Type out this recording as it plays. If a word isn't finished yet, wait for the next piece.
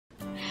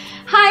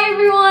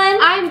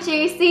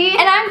Jacy.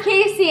 And I'm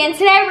Kacy, and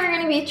today we're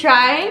gonna be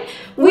trying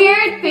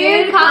weird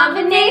food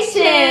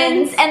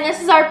combinations. And this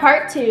is our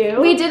part 2.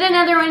 We did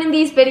another one in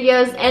these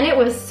videos and it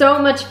was so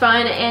much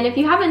fun. And if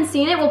you haven't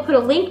seen it, we'll put a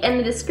link in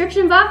the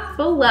description box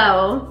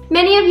below.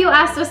 Many of you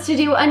asked us to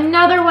do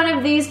another one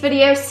of these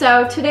videos,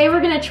 so today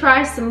we're gonna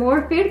try some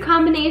more food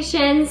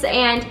combinations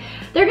and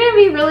they're gonna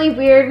be really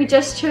weird. We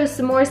just chose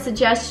some more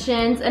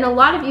suggestions, and a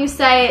lot of you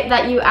say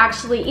that you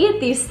actually eat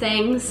these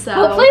things, so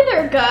hopefully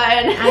they're good.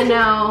 I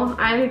know,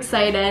 I'm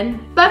excited.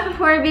 But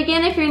before we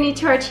begin, if you're new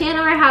to our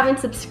channel or haven't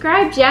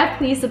subscribed yet,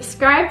 please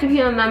subscribe to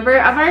become a member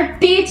of our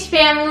beach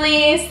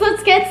family. So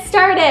let's get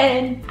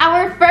started.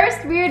 Our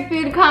first weird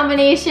food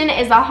combination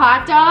is a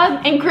hot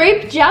dog and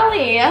grape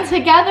jelly.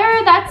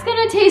 Together, that's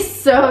gonna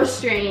taste so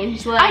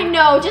strange. Like, I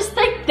know, just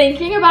like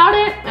thinking about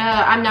it.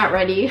 I'm not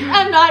ready.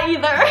 I'm not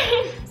either.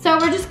 So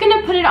we're just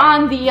gonna put it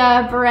on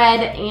the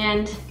bread,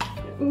 and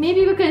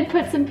maybe we could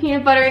put some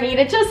peanut butter and eat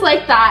it just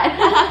like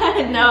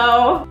that.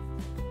 No.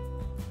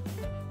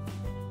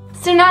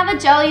 So now the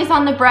jelly is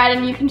on the bread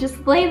and you can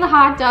just lay the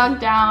hot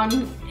dog down.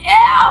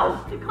 Ew!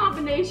 The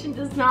combination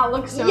does not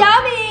look so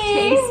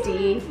yummy!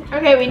 tasty.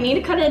 Okay, we need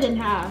to cut it in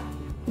half.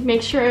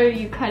 Make sure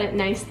you cut it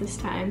nice this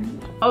time.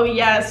 Oh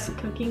yes,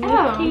 cooking with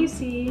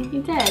Kacy.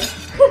 You did.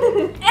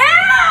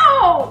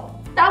 Ew!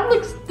 That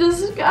looks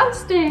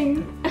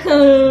disgusting.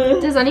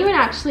 Does anyone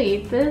actually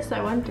eat this?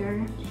 I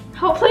wonder.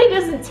 Hopefully it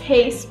doesn't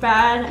taste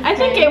bad. Okay. I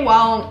think it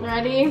won't.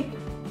 Ready?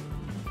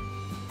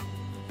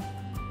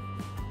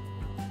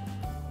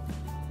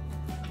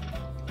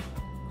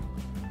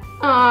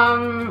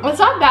 It's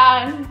not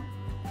bad.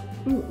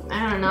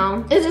 I don't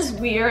know. It's just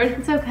weird.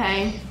 It's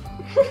okay.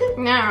 I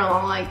don't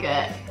really like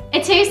it.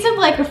 It tasted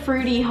like a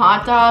fruity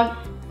hot dog.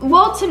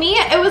 Well, to me,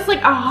 it was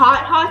like a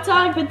hot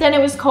dog, but then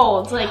it was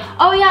cold. Like,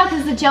 oh yeah,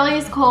 because the jelly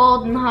is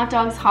cold and the hot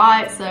dog's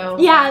hot, so.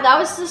 Yeah, that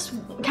was just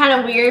kind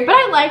of weird, but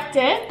I liked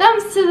it.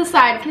 Thumbs to the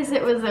side, because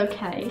it was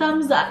okay.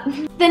 Thumbs up.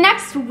 The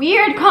next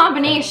weird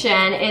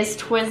combination is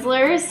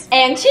Twizzlers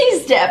and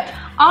cheese dip.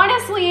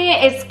 Honestly,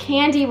 it's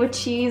candy with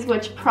cheese,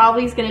 which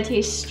probably is gonna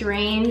taste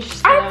strange.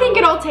 So. I think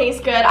it'll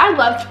taste good. I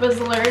love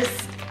Twizzlers.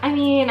 I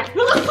mean,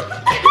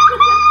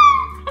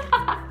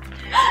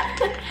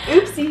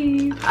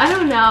 oopsie. I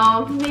don't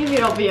know. Maybe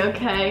it'll be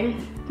okay.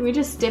 Can we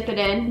just dip it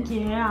in?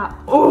 Yeah.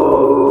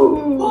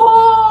 Ooh.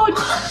 Oh,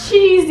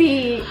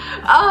 cheesy.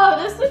 Oh,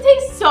 this would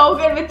taste so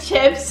good with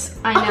chips.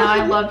 I know,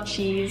 I love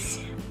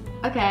cheese.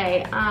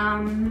 Okay,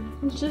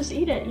 just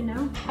eat it, you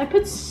know? I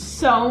put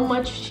so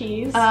much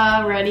cheese.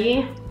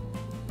 Ready?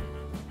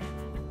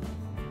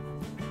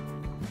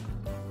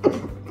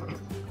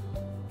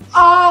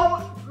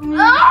 Oh.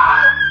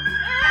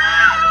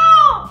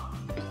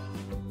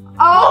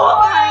 Oh,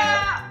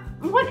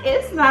 what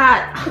is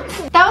that?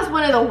 That was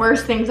one of the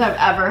worst things I've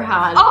ever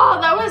had. Oh,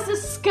 that was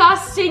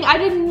disgusting. I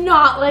did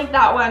not like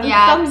that one.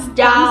 Yeah, thumbs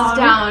down. Thumbs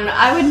down.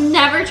 I would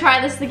never try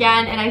this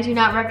again, and I do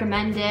not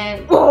recommend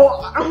it.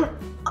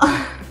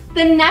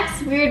 The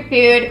next weird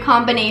food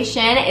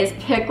combination is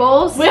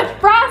pickles with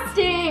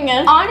frosting.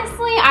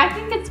 Honestly, I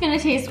think it's gonna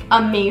taste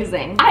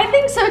amazing. I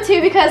think so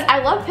too, because I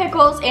love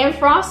pickles and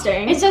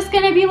frosting. It's just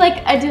gonna be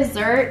like a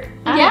dessert.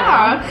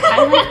 Yeah.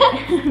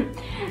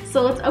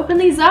 So let's open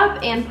these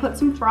up and put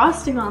some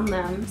frosting on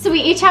them. So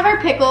we each have our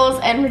pickles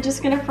and we're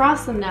just gonna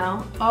frost them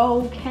now.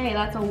 Okay,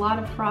 that's a lot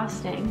of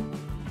frosting.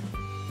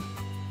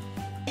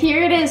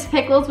 Here it is,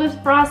 pickles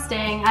with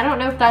frosting. I don't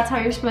know if that's how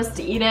you're supposed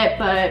to eat it,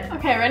 but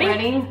okay, ready?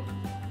 Ready?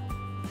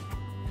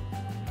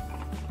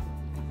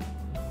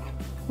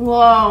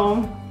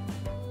 Whoa.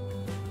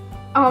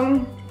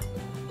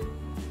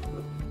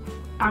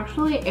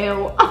 Actually,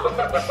 ew.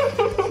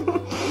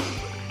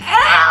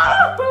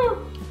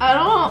 I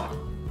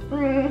don't.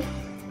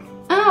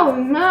 Oh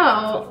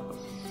no.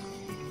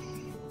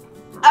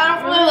 I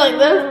don't really like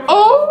this.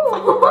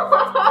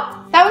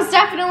 Oh! That was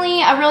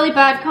definitely a really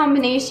bad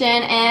combination,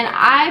 and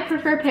I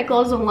prefer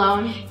pickles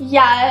alone.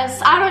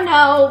 Yes, I don't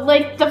know.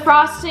 Like, the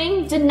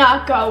frosting did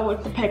not go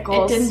with the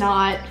pickles. It did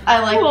not. I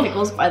like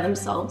pickles by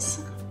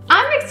themselves.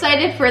 I'm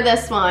excited for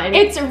this one.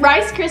 It's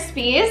Rice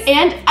Krispies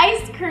and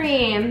ice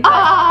cream.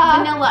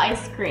 Vanilla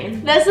ice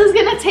cream. This is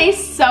gonna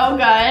taste so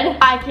good.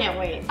 I can't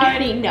wait. I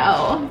already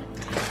know.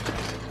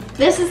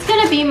 This is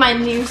gonna be my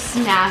new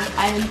snack,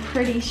 I'm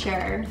pretty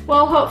sure.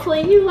 Well,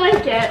 hopefully you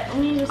like it. Let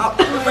me just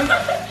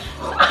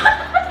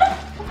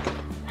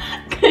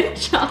Good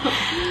job.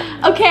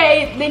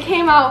 Okay, they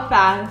came out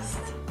fast.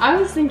 I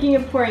was thinking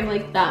of pouring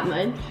like that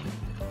much.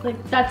 Like,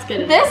 that's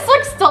good. This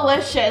looks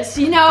delicious.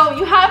 You know,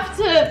 you have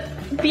to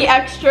be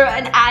extra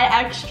and add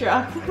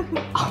extra.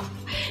 Oh,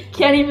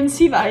 can't even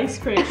see the ice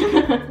cream.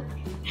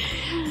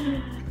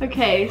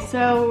 Okay,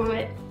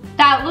 so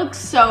that looks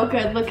so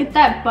good. Look at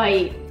that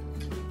bite.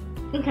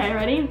 Okay,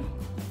 ready?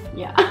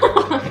 Yeah.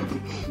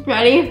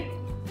 Ready?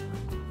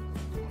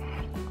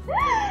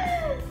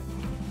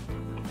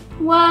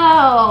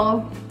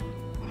 Whoa.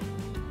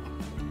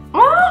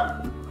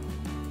 Oh,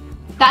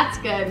 that's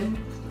good.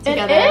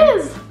 Together. It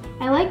is.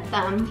 I like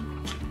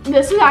them.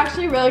 This is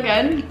actually really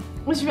good. It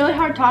was really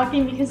hard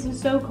talking because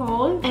it's so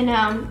cold. I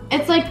know.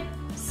 It's like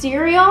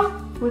cereal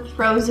with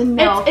frozen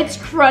milk. It's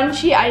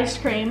crunchy ice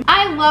cream.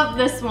 I love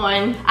this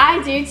one.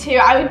 I do too.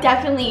 I would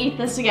definitely eat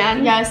this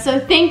again. Yeah, so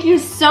thank you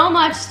so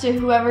much to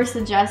whoever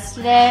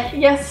suggested it.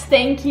 Yes,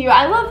 thank you.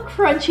 I love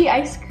crunchy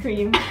ice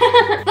cream.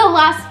 The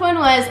last one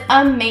was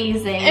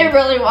amazing. It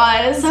really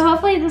was. So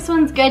hopefully this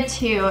one's good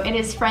too. It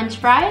is French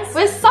fries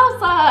with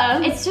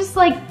salsa. It's just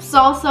like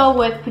salsa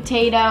with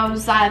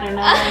potatoes. I don't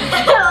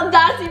know.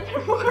 That's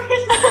even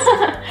worse.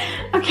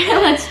 Okay,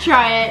 let's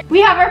try it. We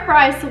have our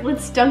fries, so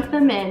let's dunk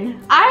them in.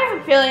 I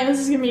have a feeling this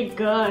is gonna be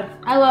good.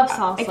 I love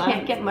salsa. I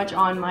can't get much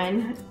on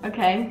mine.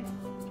 Okay,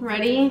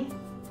 ready?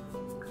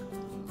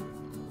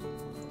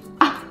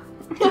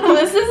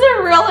 This is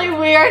a really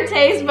weird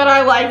taste, but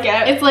I like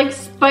it. It's like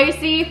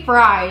spicy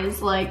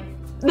fries. Like,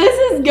 this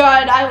is good.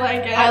 I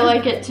like it. I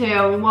like it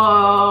too.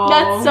 Whoa.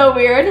 That's so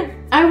weird.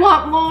 I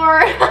want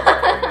more.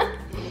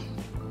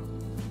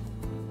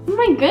 Oh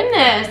my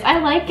goodness, I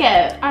like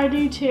it. I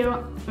do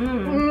too.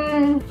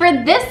 For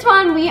this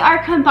one, we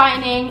are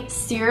combining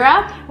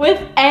syrup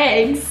with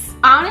eggs.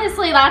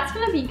 Honestly, that's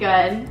gonna be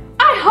good.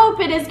 I hope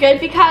it is good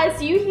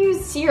because you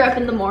use syrup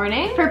in the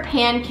morning. For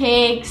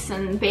pancakes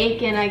and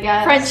bacon, I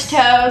guess. French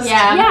toast.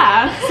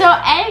 Yeah. So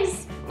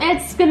eggs,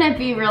 it's gonna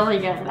be really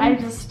good. I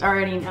just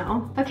already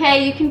know.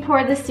 Okay, you can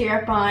pour the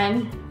syrup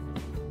on.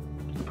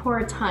 Pour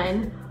a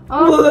ton.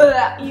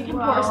 Oh, you can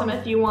pour some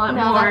if you want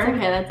more. That's okay,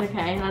 that's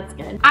okay, that's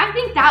good. I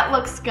think that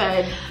looks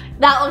good.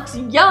 That looks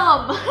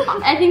yum.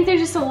 I think they're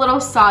just a little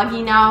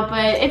soggy now,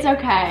 but it's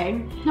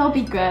okay. It'll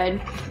be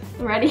good.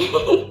 Ready?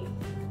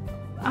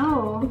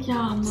 Oh.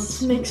 Yum.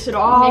 Let's mix it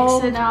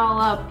all. Mix it all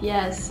up,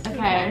 yes.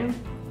 Okay.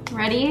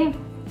 Ready?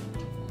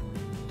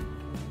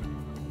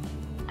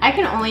 I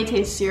can only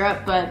taste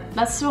syrup, but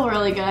that's still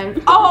really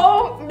good.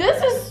 Oh,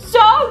 this is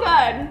so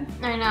good.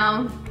 I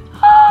know.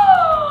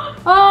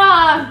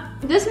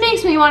 This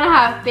makes me want to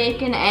have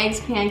bacon, eggs,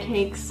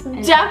 pancakes.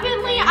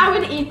 Definitely, I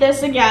would eat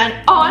this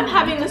again. Oh, I'm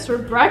having this for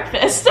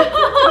breakfast.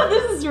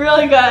 This is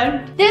really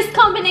good. This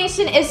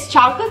combination is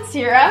chocolate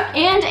syrup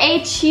and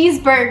a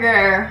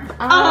cheeseburger.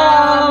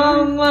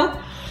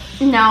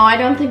 No, I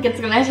don't think it's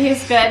gonna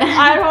taste good.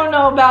 I don't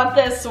know about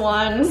this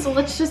one. So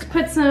let's just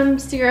put some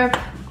syrup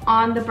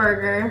on the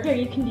burger. Here,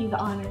 you can do the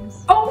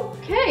honors.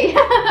 Okay.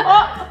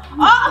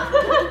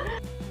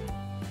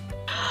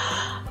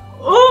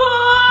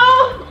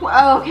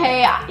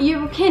 Okay,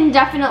 you can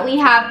definitely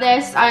have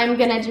this. I'm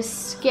gonna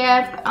just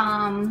skip.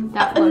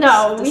 That looks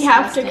no, disgusting. We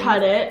have to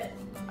cut it.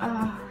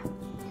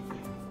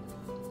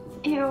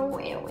 Ew,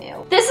 ew,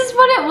 ew. This is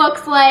what it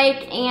looks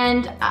like,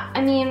 and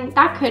I mean,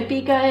 that could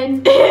be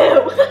good.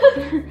 Ew.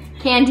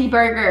 Candy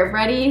burger.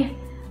 Ready?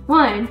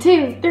 1,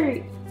 2,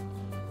 3.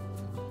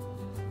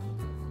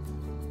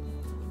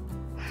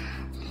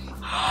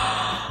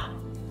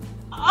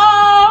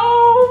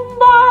 Oh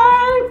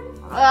my!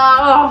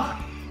 Oh.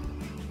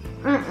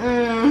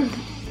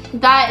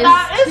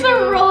 That is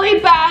a really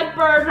bad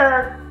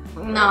burger.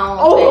 No.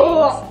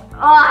 Oh.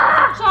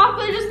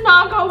 Chocolate does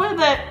not go with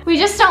it. We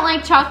just don't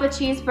like chocolate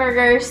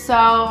cheeseburgers,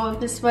 so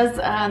this was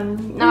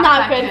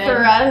not good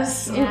for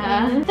us.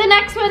 Yeah. The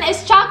next one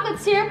is chocolate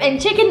syrup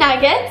and chicken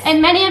nuggets.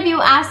 And many of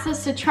you asked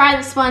us to try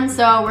this one,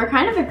 so we're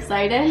kind of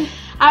excited.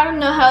 I don't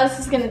know how this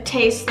is gonna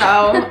taste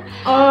though.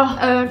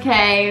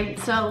 Okay,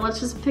 so let's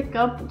just pick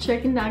up the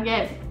chicken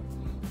nugget.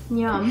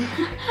 Yum.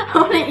 I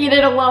wanna eat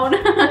it alone.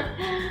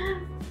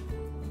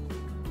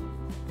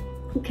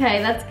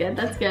 Okay, that's good,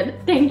 that's good.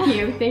 Thank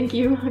you, thank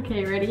you.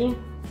 Okay, ready?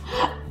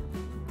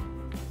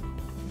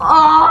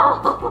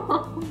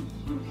 Oh!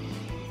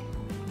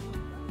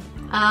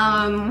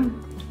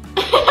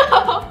 It's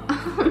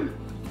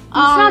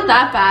not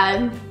that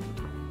bad.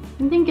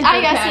 I think it's okay.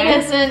 I guess it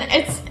isn't.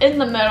 It's in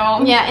the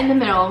middle. Yeah, in the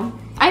middle.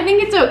 I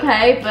think it's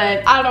okay,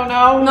 but I don't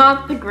know.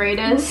 Not the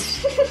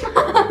greatest.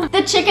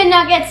 The chicken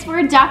nuggets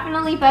were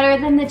definitely better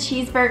than the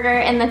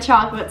cheeseburger and the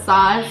chocolate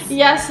sauce.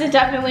 Yes, it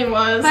definitely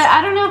was. But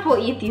I don't know if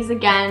we'll eat these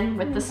again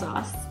with the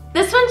sauce.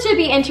 This one should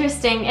be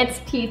interesting.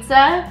 It's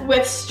pizza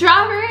with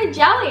strawberry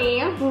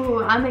jelly.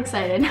 Ooh, I'm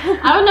excited.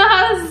 I don't know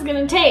how this is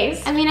gonna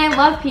taste. I mean, I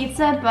love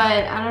pizza,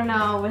 but I don't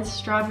know, with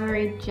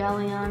strawberry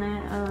jelly on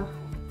it. Ugh.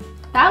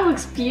 That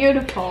looks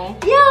beautiful.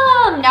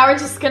 Yum! Now we're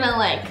just gonna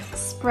like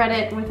spread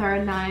it with our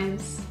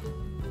knives.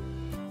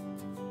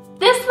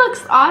 This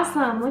looks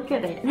awesome. Look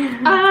at it.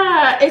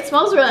 It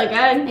smells really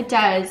good. It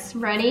does.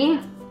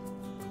 Ready?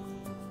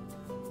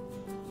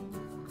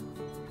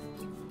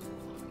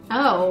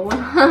 Oh.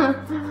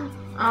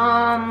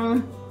 I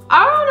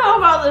don't know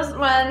about this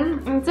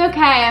one. It's okay.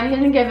 I'm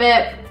gonna give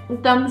it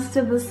thumbs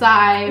to the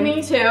side.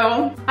 Me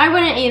too. I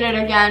wouldn't eat it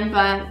again,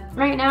 but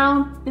right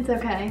now, it's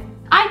okay.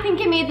 I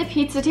think it made the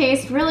pizza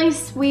taste really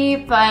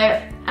sweet,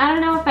 but I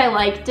don't know if I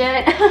liked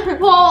it.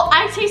 Well,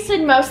 I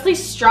tasted mostly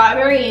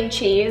strawberry and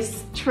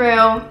cheese.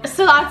 True.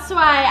 So that's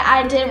why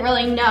I didn't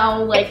really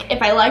know like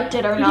if I liked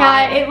it or not.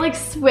 Yeah, it like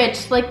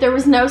switched. Like there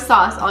was no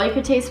sauce. All you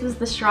could taste was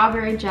the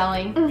strawberry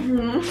jelly.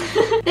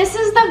 This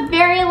is the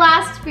very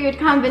last food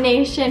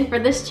combination for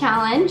this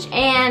challenge,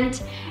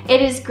 and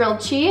it is grilled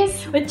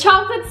cheese with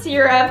chocolate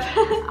syrup.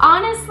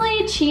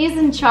 Honestly, cheese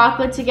and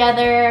chocolate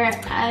together,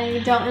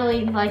 I don't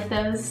really like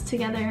those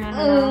together. I don't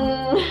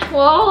know.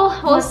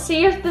 Well, we'll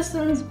see if this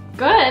one's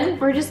good.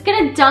 We're just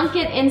gonna dunk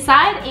it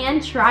inside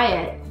and try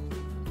it.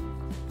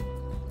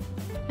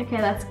 Okay,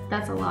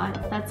 that's a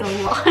lot. That's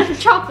a lot of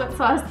chocolate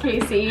sauce,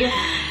 Kacy.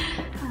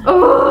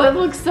 Oh, it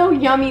looks so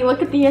yummy.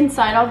 Look at the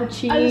inside, all the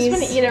cheese. I'm just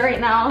gonna eat it right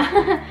now.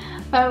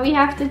 But we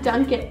have to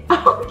dunk it.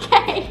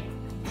 Okay.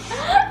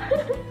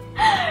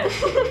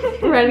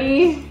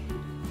 Ready?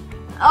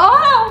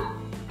 Oh!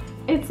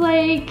 It's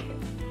like,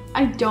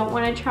 I don't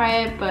want to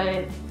try it, but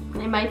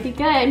it might be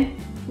good.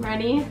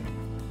 Ready?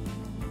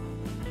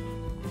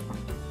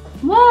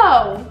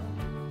 Whoa!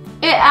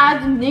 It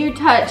adds a new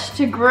touch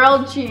to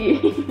grilled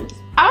cheese.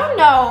 I don't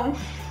know.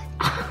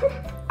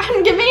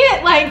 I'm giving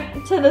it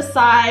like to the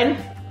side.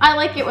 I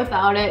like it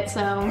without it,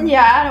 so.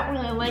 Yeah, I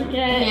don't really like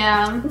it.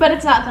 Yeah. But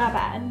it's not that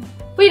bad.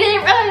 We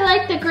didn't really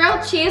like the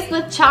grilled cheese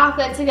with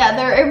chocolate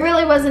together. It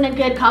really wasn't a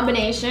good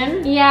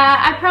combination. Yeah,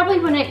 I probably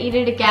wouldn't eat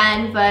it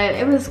again, but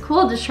it was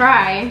cool to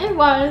try. It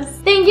was.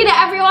 Thank you to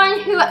everyone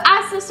who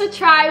asked us to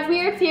try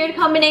weird food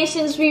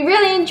combinations. We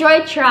really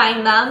enjoyed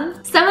trying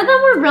them. Some of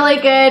them were really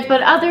good,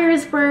 but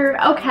others were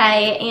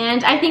okay.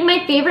 And I think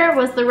my favorite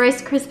was the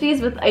Rice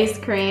Krispies with ice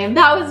cream.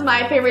 That was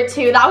my favorite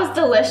too. That was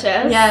delicious.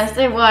 Yes,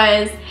 it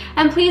was.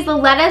 And please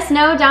let us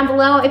know down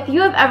below if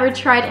you have ever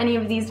tried any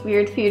of these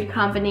weird food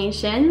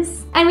combinations.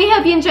 And we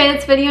hope you enjoyed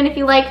this video, and if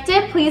you liked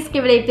it, please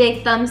give it a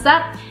big thumbs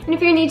up. And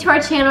if you're new to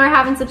our channel or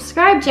haven't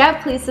subscribed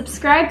yet, please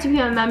subscribe to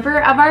become a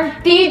member of our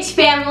beach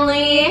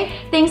family.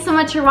 Thanks so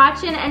much for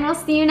watching, and we'll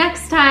see you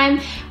next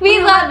time.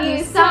 We love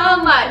you so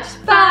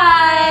much.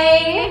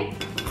 Bye!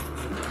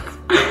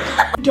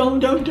 Don't.